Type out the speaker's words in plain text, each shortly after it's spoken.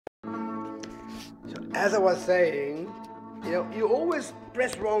So as I was saying, you know, you always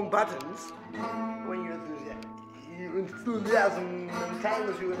press wrong buttons when you're enthusiastic. Your enthusiasm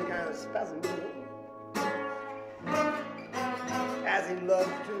entangles you in a kind of spasm, as in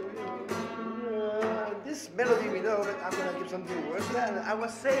love to. This melody we know, but I'm gonna give something worse than that. I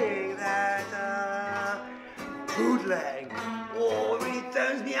was saying that bootleg. Oh, it really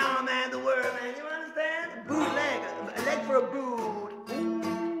turns me on, man. The word, man. You understand? Bootleg, a leg for a boot.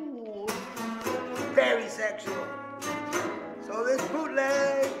 Ooh, very sexual. So this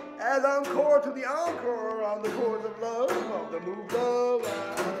bootleg as encore to the encore on the chords of love, of the move love.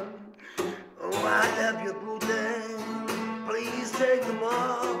 Oh, I love your bootleg. Please take them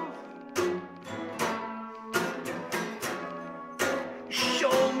off.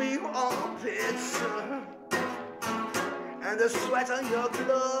 Show me your armpits and the sweat on your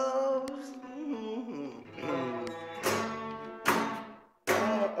gloves.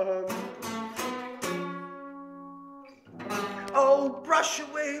 Oh, brush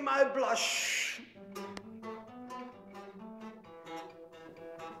away my blush.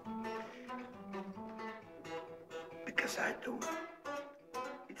 Because I don't.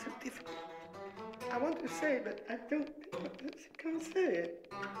 It's so difficult. I want to say it, but I can't say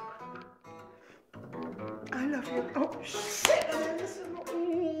it. I love you. Oh, shit.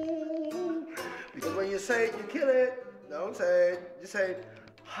 Because when you say it, you kill it. Don't say it. You say,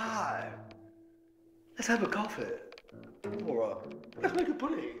 hi, let's have a coffee. Or let's make a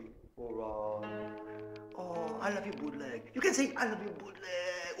pudding. Or oh, I love you, bootleg. You can say, I love you,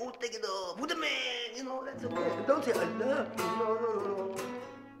 bootleg. Oh, take it off. With the man. You know, that's okay. But don't say, I love you. No.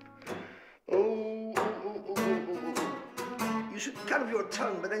 Oh. You should cut off your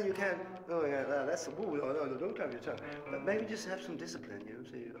tongue, but then you can't. Oh yeah, that's the rule. No, don't cut off your tongue. But maybe just have some discipline. You know,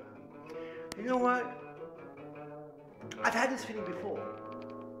 say, you know what? I've had this feeling before,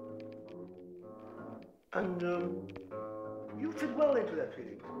 and you fit well into that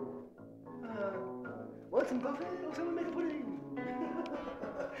feeling. Want some coffee? Or someone make a pudding?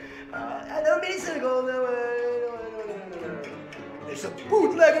 I don't mean cynical. No. It's a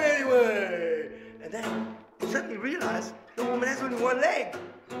bootleg anyway. And then you suddenly realize the woman has only one leg,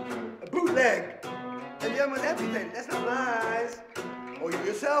 a bootleg, and the other one's amputated. That's not nice. Or you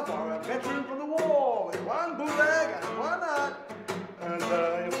yourself are a veteran from the war with one bootleg and one not, and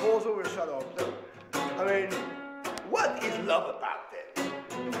your balls over shut off. So, I mean, what is love about this?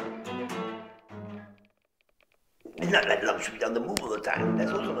 It's not like love should be on the move all the time.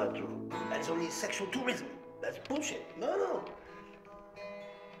 That's also not true. That's only sexual tourism. That's bullshit. No.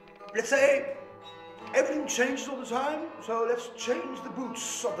 Let's say everything changes all the time, so let's change the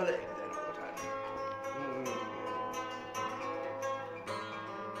boots of the leg then all the time.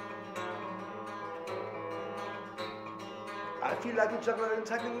 I feel like a juggler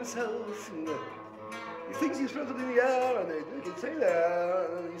entangling himself. He thinks he's floated in the air, and they can say that,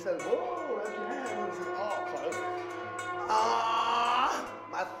 and he says, whoa, that's your hand. And he says,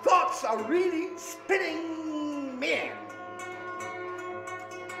 my thoughts are really spinning me.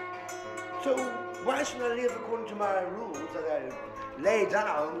 So why should I live according to my rules that I lay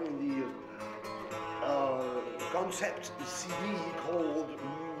down in the concept CD called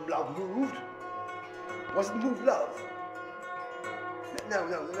Love Moved? Was it Move Love? No,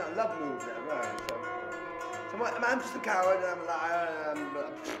 Love Moved, right. So I'm just a coward, and I'm a liar, and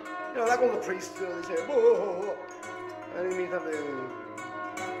I'm, like all the priests do, they say, whoa, and it means that they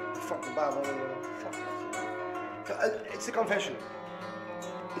fuck the Bible, fuck it. So it's a confession.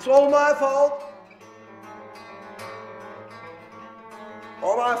 It's all my fault.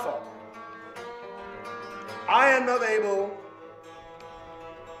 All my fault. I am not able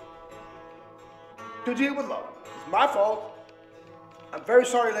to deal with love. It's my fault. I'm very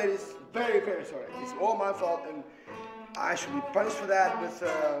sorry, ladies. Very, very sorry. It's all my fault, and I should be punished for that with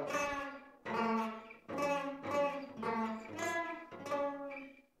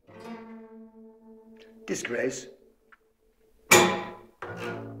disgrace.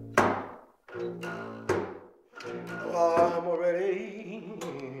 Oh, I'm already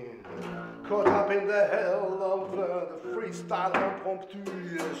caught up in the hell of the freestyle impromptu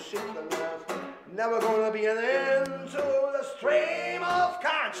shit, and there's never gonna be an end to the stream of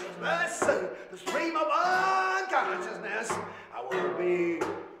consciousness, the stream of unconsciousness. I will be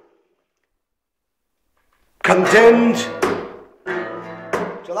content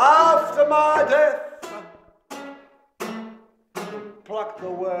till after my death. Pluck the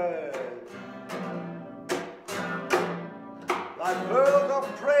words like birds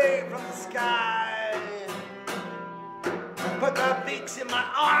of prey from the sky, put their beaks in my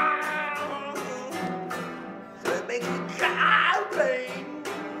arms, so it makes me cry pain.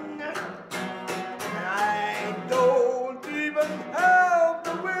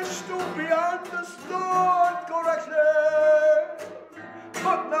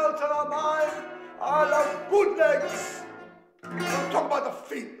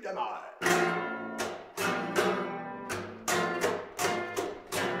 am I.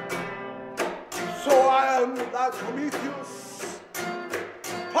 So I am that Prometheus,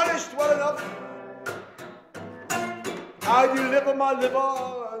 punished well enough. I deliver my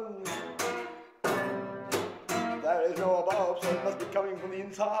liver, and there is no above, so it must be coming from the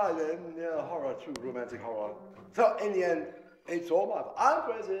inside. And yeah, horror, true romantic horror. So in the end, it's all my fault. I'm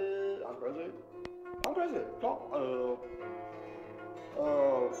crazy. I'm crazy. I'm crazy. Come on.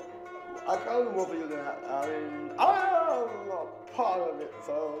 I can't do more for you than that. I mean, I'm not part of it,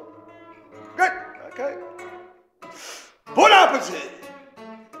 so great. Okay. Bon appetit.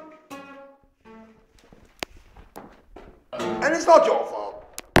 And it's not your fault.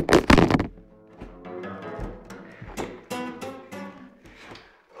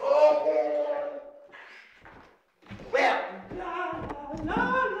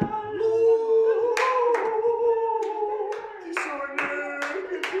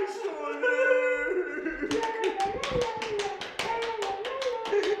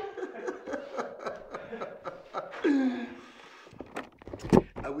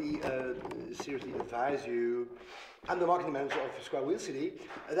 We seriously advise you, I'm the marketing manager of Square Wheel City,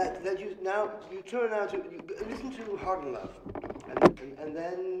 that you turn now to listen to Hard and Love, and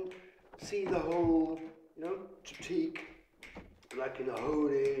then see the whole, critique, like in a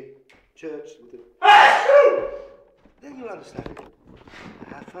holy church. Then you'll understand.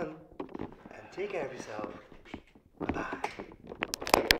 Have fun and take care of yourself.